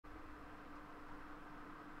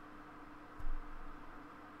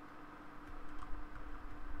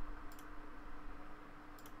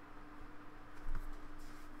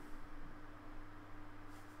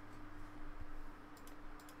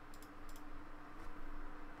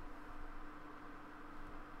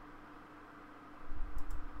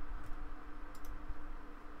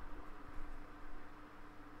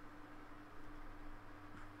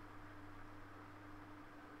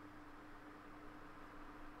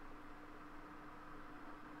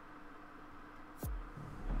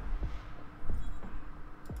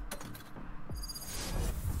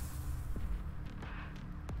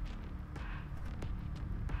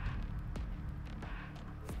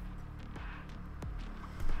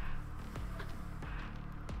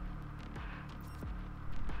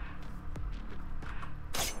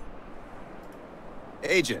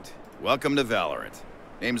Agent, welcome to Valorant.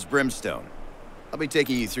 Name's Brimstone. I'll be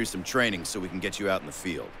taking you through some training so we can get you out in the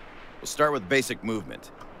field. We'll start with basic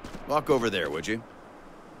movement. Walk over there, would you?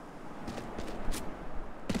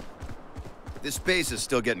 This base is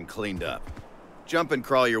still getting cleaned up. Jump and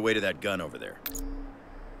crawl your way to that gun over there.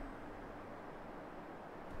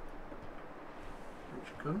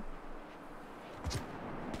 Which gun?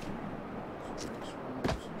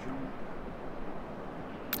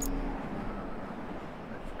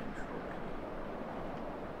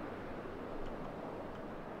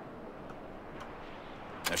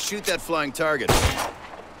 Now shoot that flying target.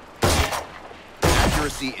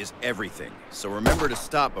 Accuracy is everything, so remember to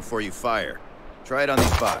stop before you fire. Try it on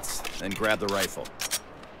these bots, then grab the rifle.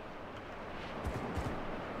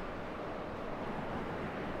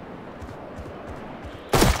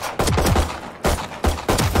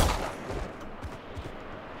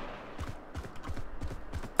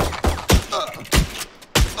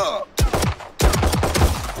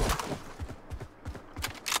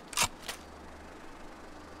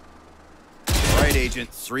 Agent,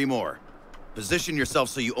 3 more. Position yourself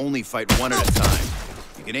so you only fight one at a time.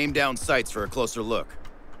 You can aim down sights for a closer look.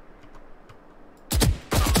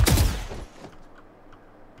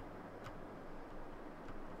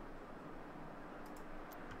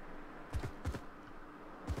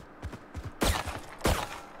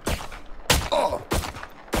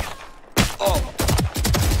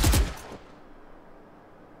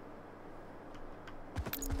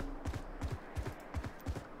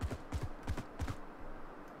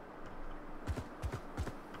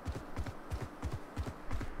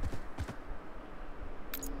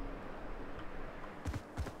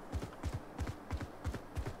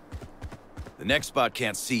 The next bot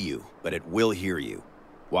can't see you, but it will hear you.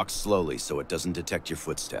 Walk slowly so it doesn't detect your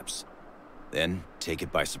footsteps. Then, take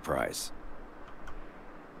it by surprise.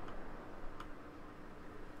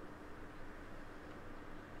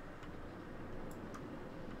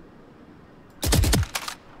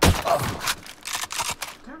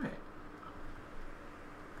 Damn it.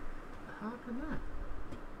 How happened that?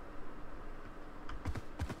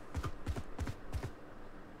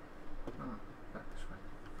 Oh, back this way.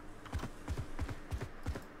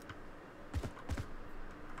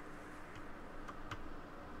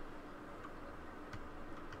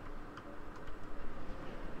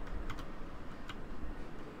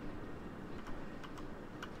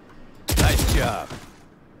 Nice job.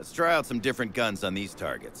 Let's try out some different guns on these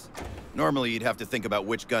targets. Normally, you'd have to think about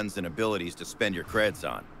which guns and abilities to spend your creds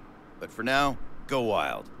on. But for now, go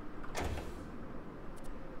wild.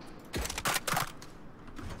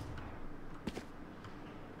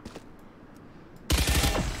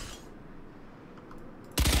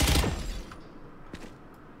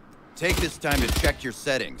 Take this time to check your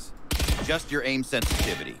settings. Adjust your aim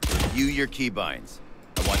sensitivity. Review your keybinds.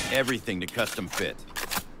 I want everything to custom fit.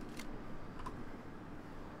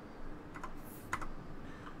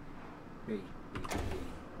 B.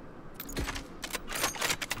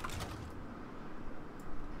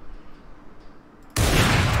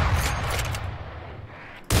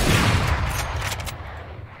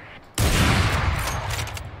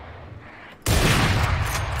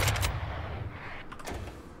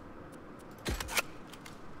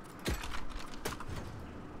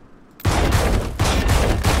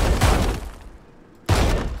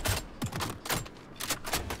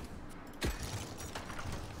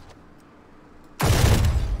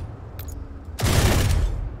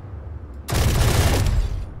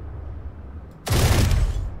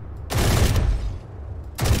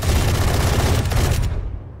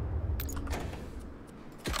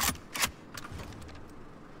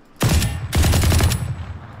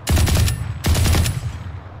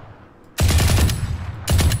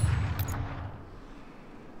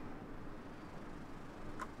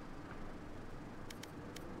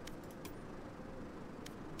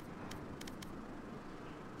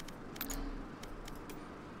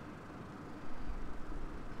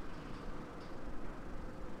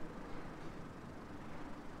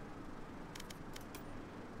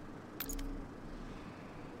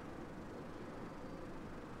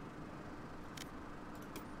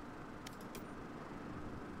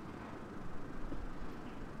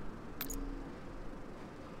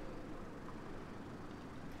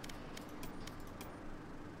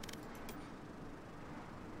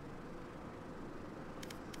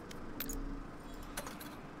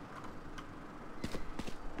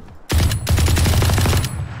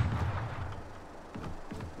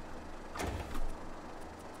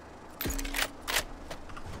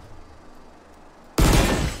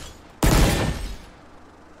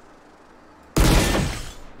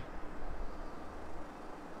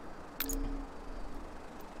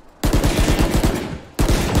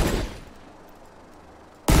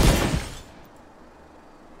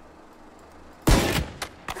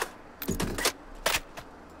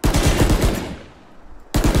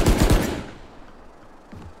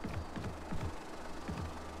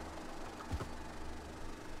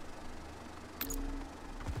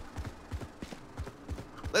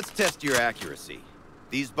 Let's test your accuracy.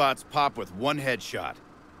 These bots pop with one headshot.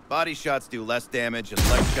 Body shots do less damage and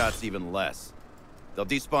leg shots even less. They'll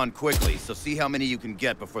despawn quickly, so see how many you can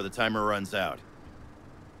get before the timer runs out.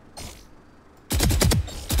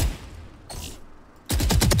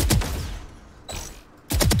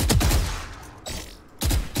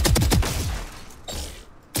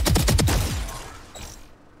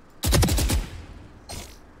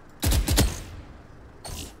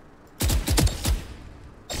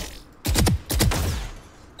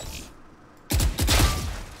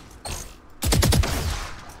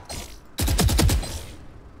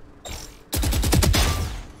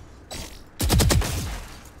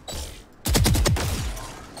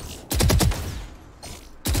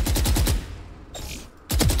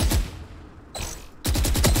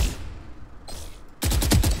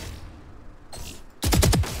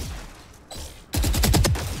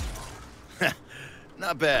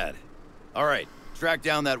 Not bad. All right, track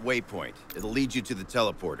down that waypoint. It'll lead you to the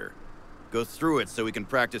teleporter. Go through it so we can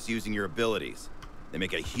practice using your abilities. They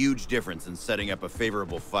make a huge difference in setting up a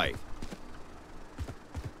favorable fight.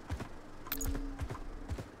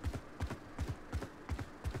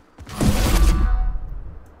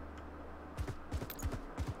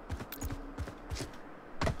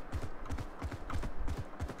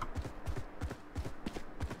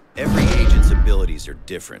 Every agent's abilities are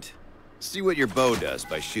different. See what your bow does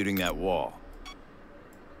by shooting that wall.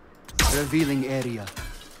 Revealing area.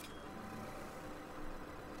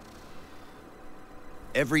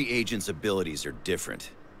 Every agent's abilities are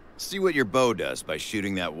different. See what your bow does by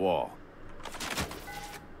shooting that wall.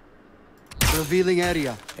 Revealing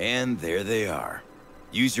area. And there they are.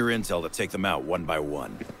 Use your intel to take them out one by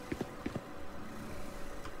one.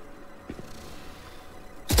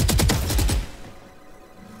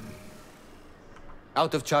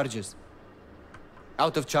 Out of charges.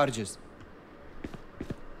 Out of charges.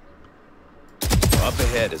 Up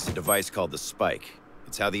ahead is a device called the Spike.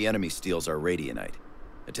 It's how the enemy steals our radionite.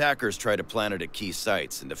 Attackers try to plant it at key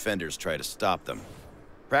sites, and defenders try to stop them.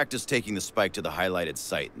 Practice taking the Spike to the highlighted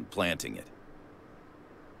site and planting it.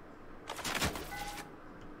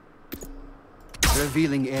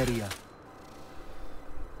 Revealing area.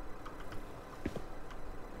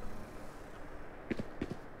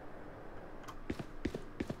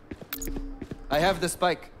 I have the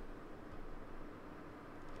spike.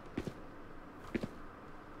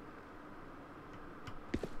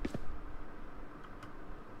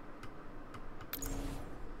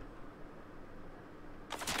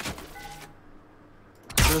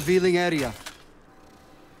 Revealing area.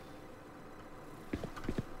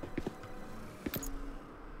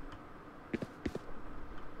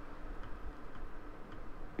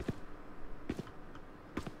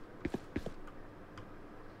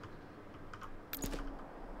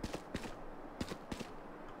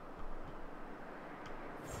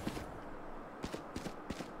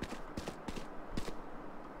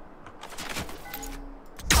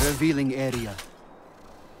 Revealing area.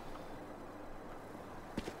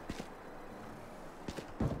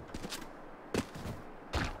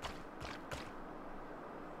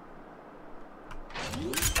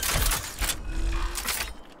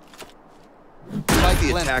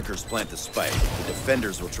 The attackers plant the spike. The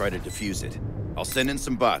defenders will try to defuse it. I'll send in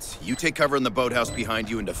some bots. You take cover in the boathouse behind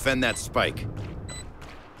you and defend that spike.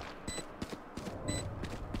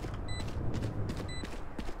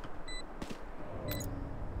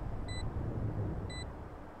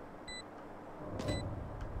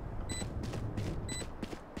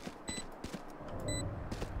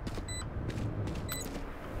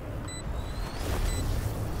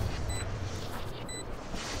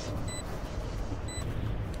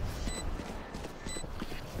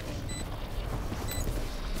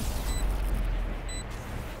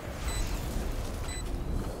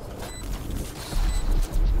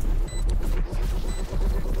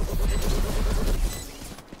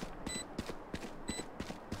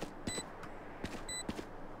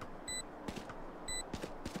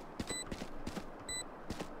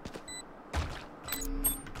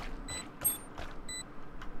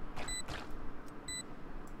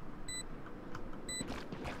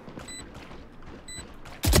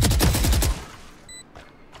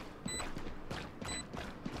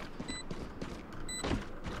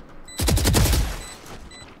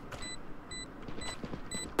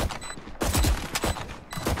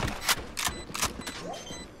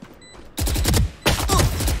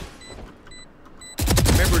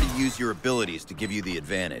 Use your abilities to give you the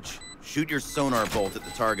advantage. Shoot your sonar bolt at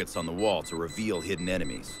the targets on the wall to reveal hidden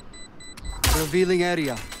enemies. Revealing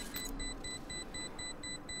area.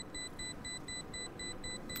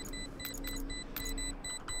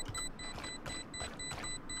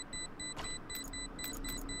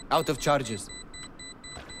 Out of charges.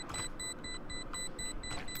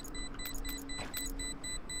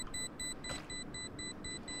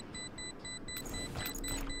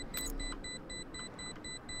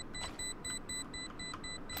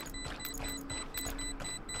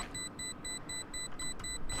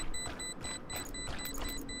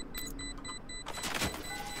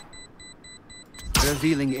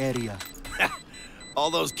 Revealing area.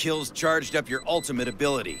 All those kills charged up your ultimate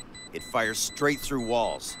ability. It fires straight through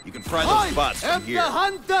walls. You can fry those spots from here. The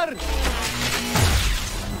hunter!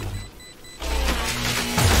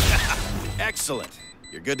 Excellent.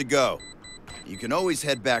 You're good to go. You can always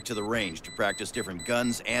head back to the range to practice different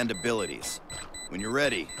guns and abilities. When you're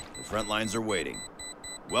ready, the front lines are waiting.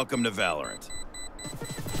 Welcome to Valorant.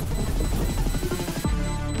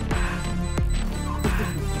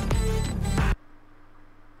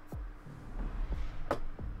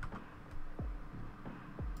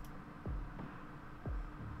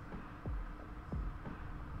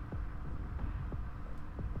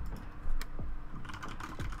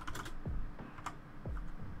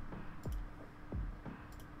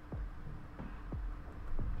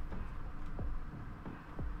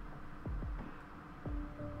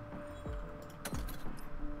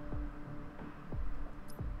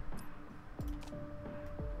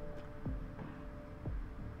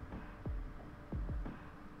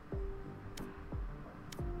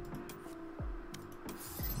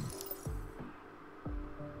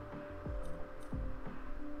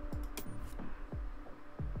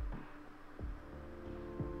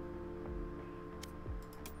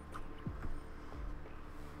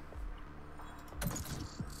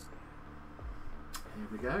 Here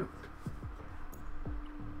we go.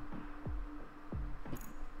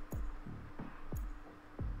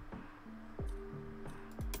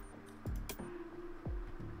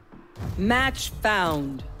 Match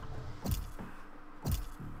found.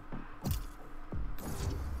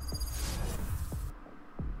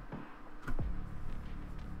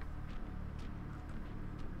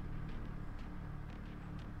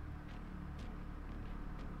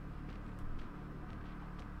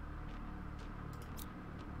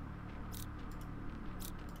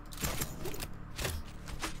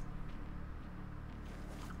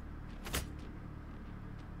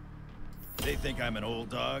 They think I'm an old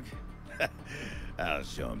dog? I'll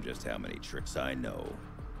show them just how many tricks I know.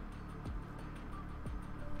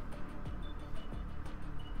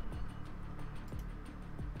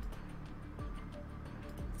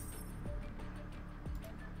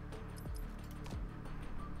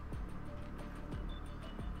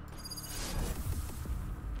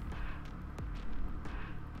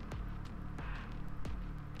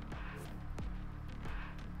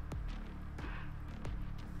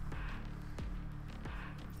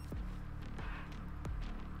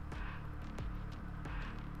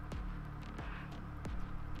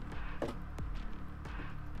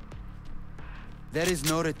 There is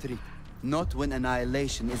no retreat. Not when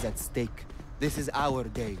annihilation is at stake. This is our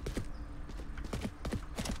day.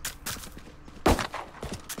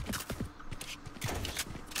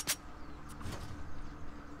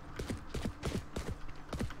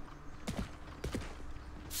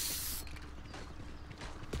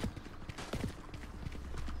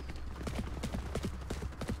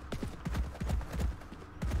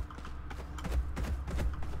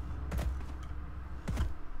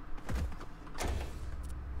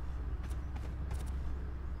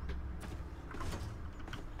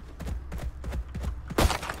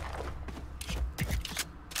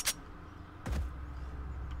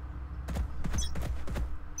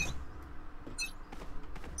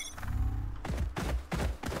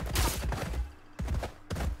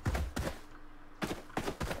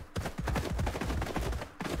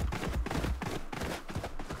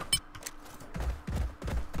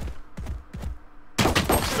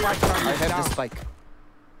 I have the spike.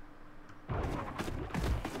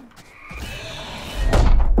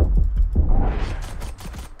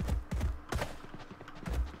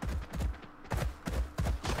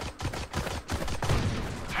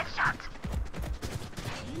 Headshot.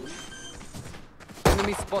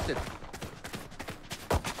 Enemy spotted.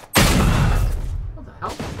 What the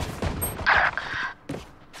hell?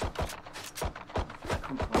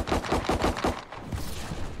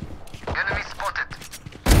 Enemy spotted.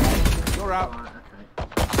 You're out. Right,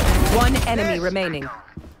 okay. One enemy remaining.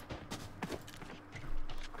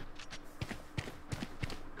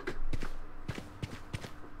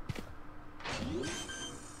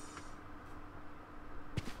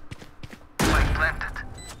 Spike planted.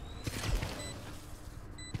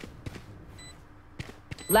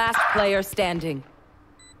 Last player standing.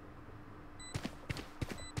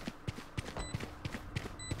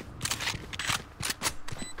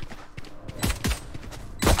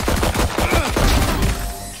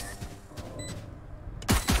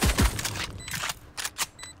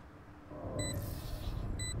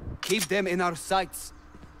 Keep them in our sights.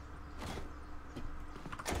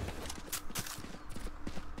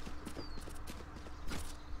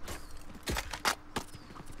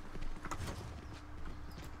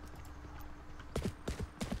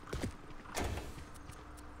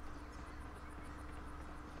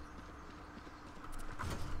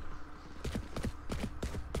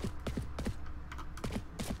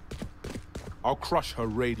 I'll crush her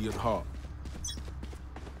radiant heart.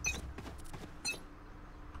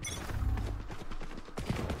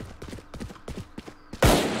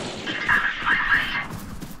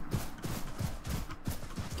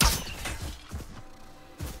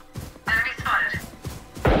 Enemy spotted.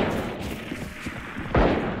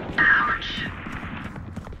 Ouch.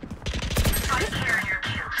 Spike carrier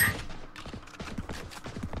killed.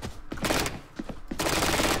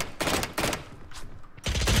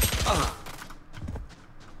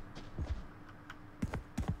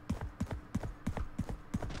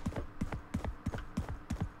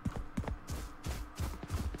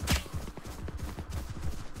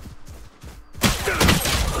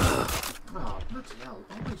 Oh, bloody hell.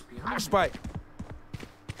 Always behind me. Spike.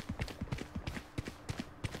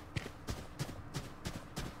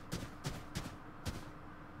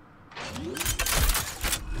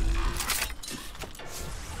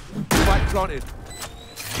 Spike planted.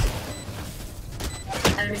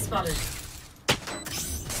 Enemy spotted.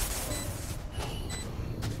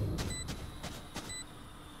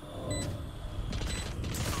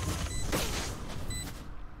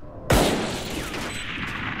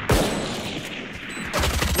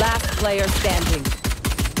 Last player standing.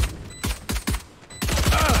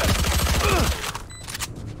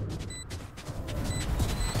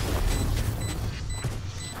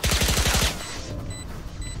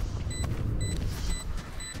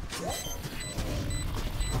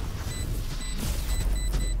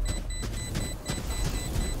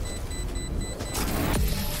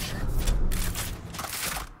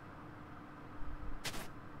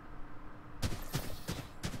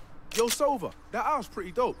 Yo, Sova, that house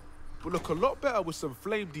pretty dope. Would look a lot better with some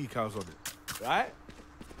flame decals on it, right?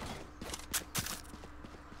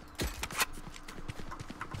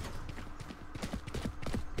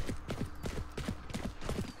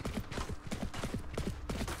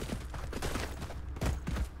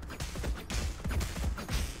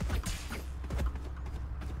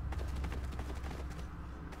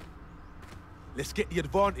 Let's get the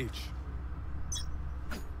advantage.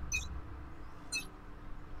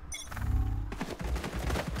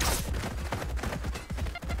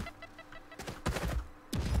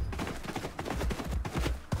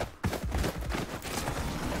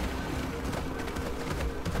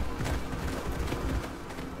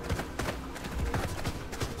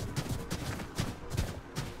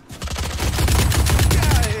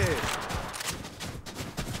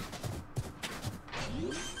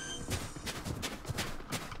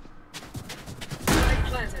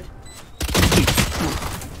 Planted.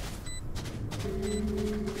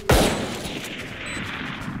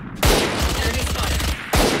 Enemy spotted.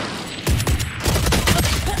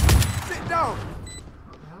 Sit down.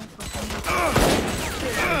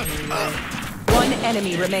 One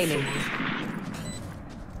enemy remaining.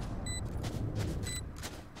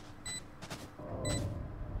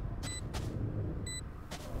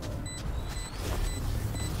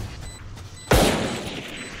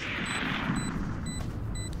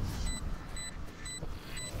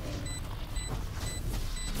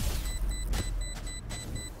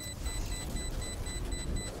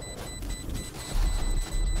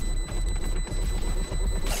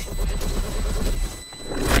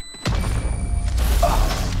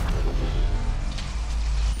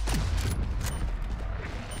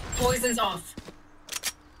 Poison's off.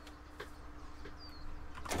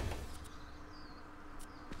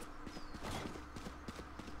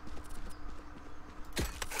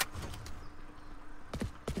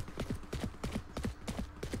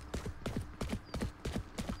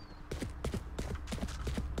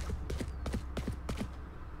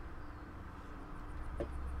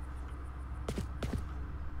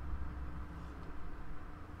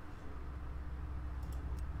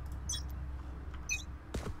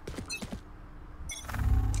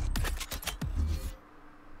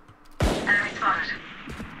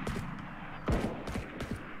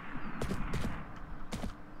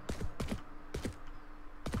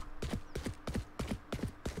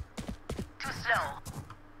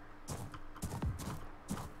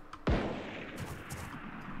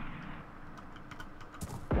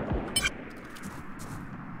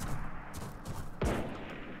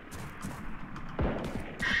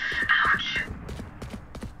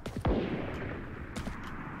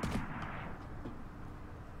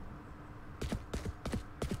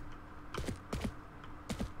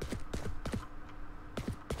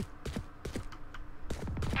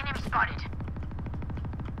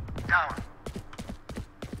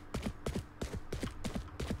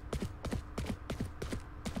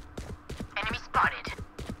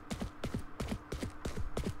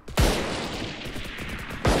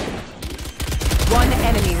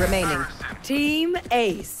 enemy remaining. Team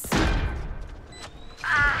Ace.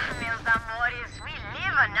 Ah, meus amores, we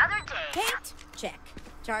live another day. Paint? Check.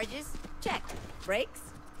 Charges? Check. Brakes?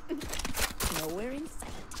 Nowhere in sight.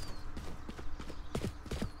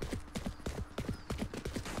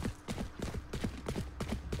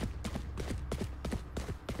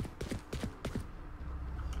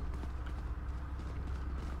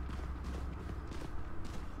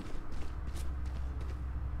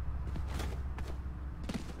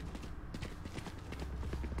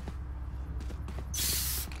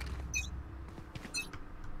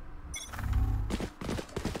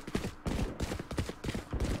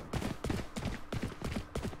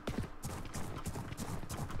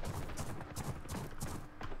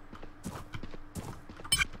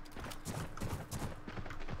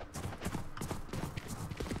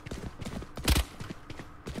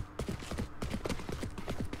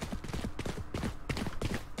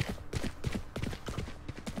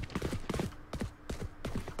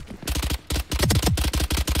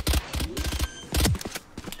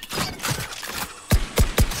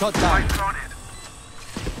 Shot down.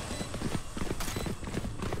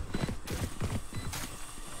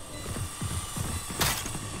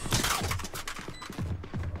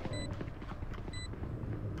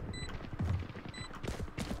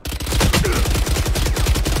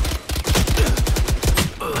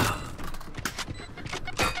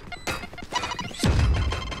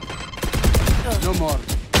 No more.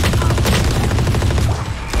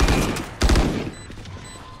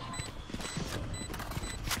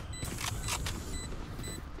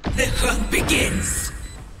 The hunt begins!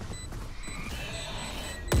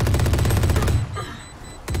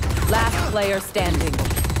 Last player standing.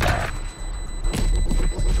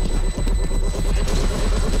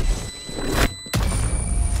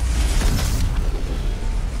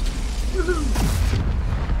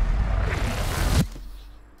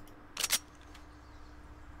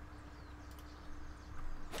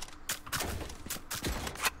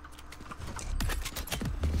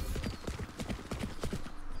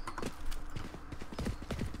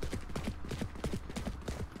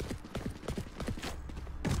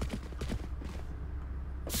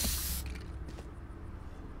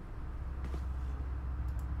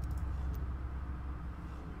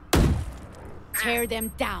 Tear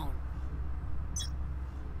them down.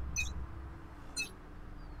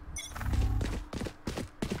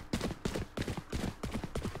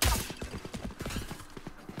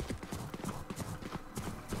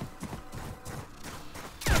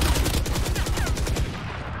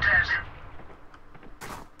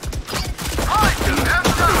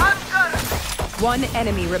 One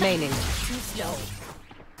enemy remaining. Too slow.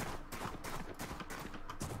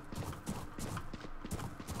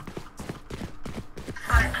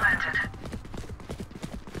 Spike planted.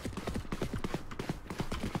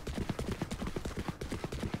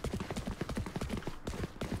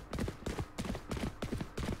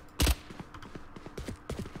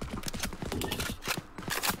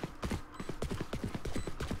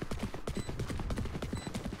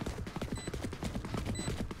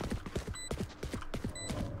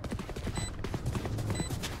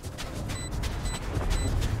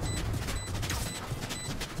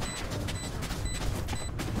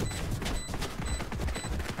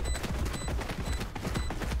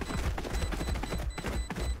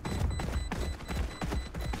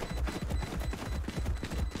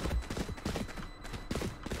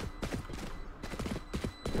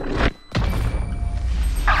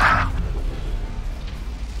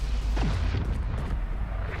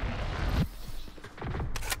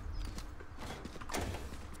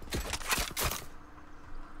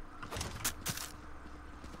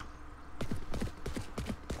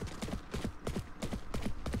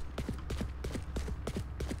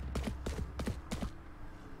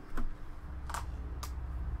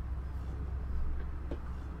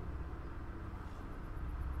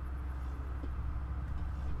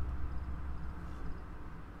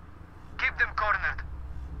 Keep them cornered.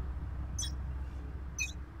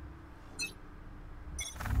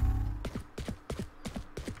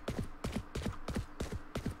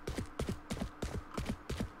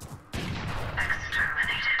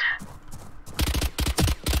 Exterminated.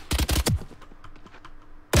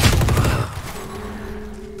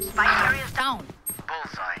 Spike carrier's down.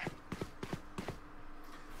 Bullseye.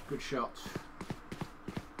 Good shot.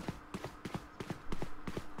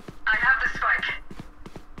 I have the spike.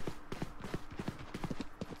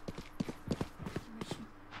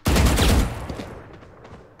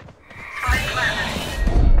 Spike planted.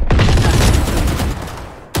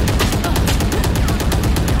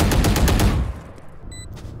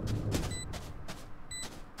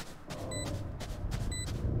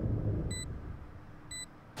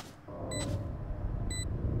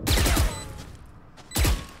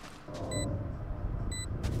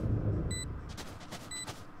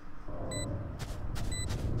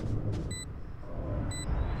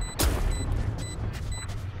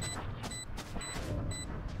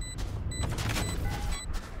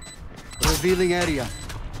 Revealing area.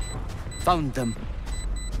 Found them.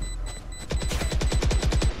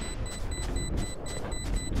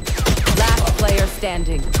 Last player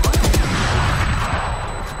standing.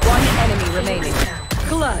 One enemy remaining.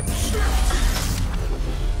 Clutch.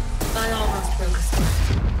 I almost broke a sweat.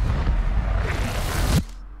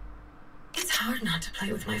 It's hard not to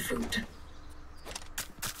play with my food.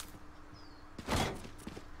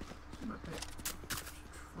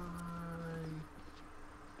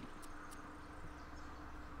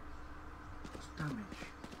 Damage.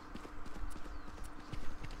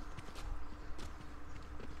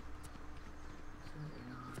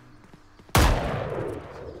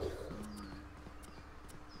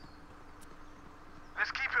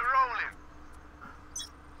 Let's keep it rolling.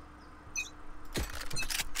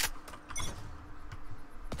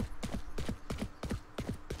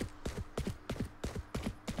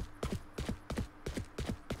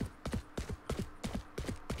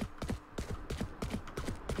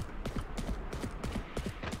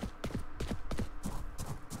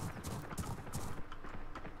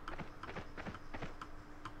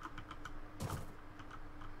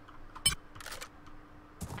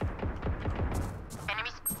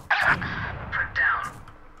 Enemies. Put down.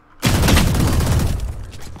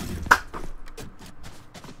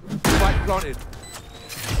 Spike planted.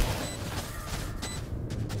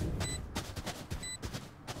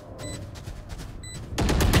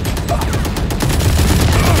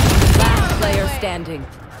 Last player standing.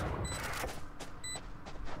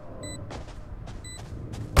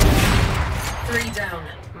 Three down.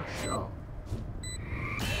 Good shot.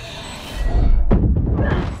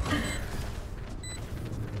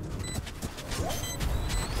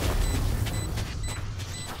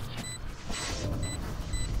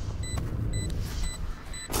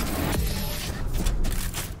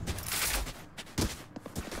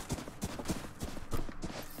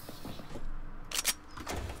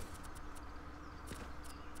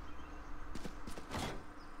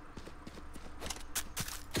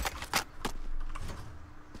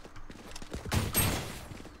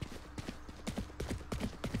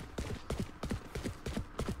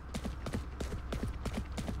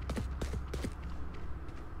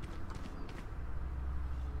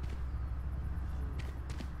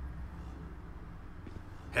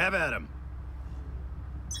 Have at him.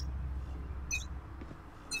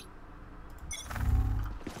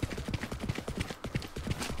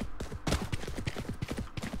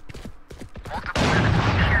 Multiple enemies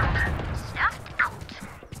killed. Snuffed out.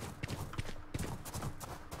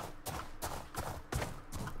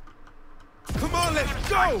 Come on, let's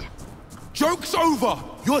go! Joke's over!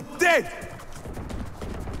 You're dead!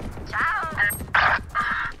 Ciao.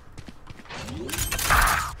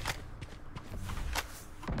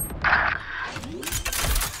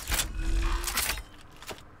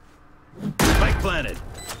 Spike planted.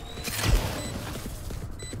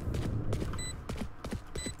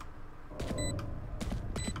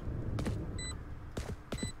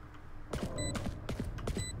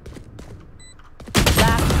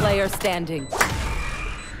 Last player standing.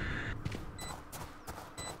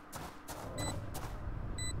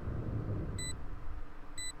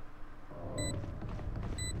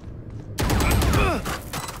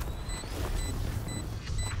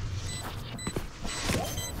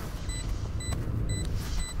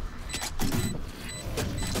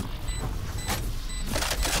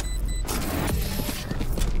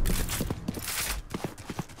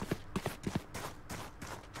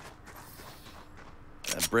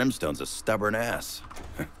 That Brimstone's a stubborn ass.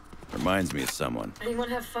 Reminds me of someone. Anyone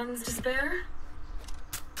have funds to spare?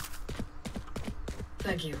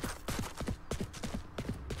 Thank you.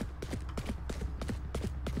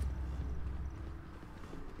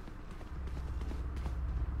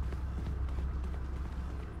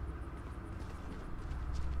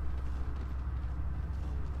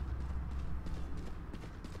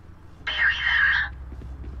 Bury them.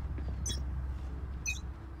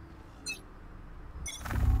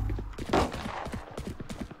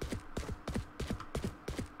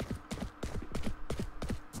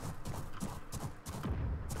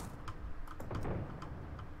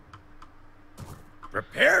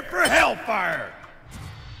 Prepare for hellfire!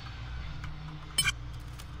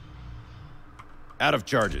 Out of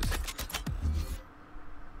charges.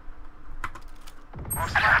 All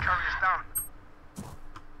spike carriers down.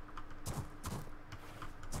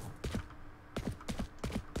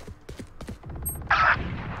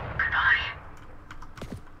 Goodbye.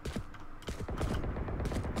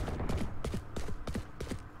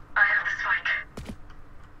 I have the spike.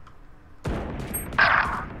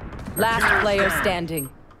 Last player standing.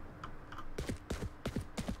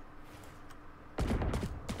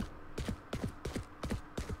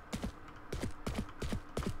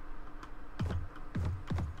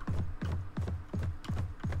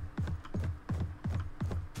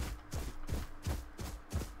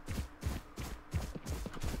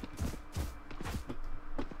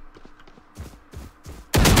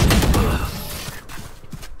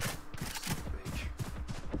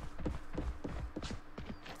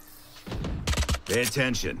 Pay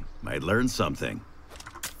attention. Might learn something.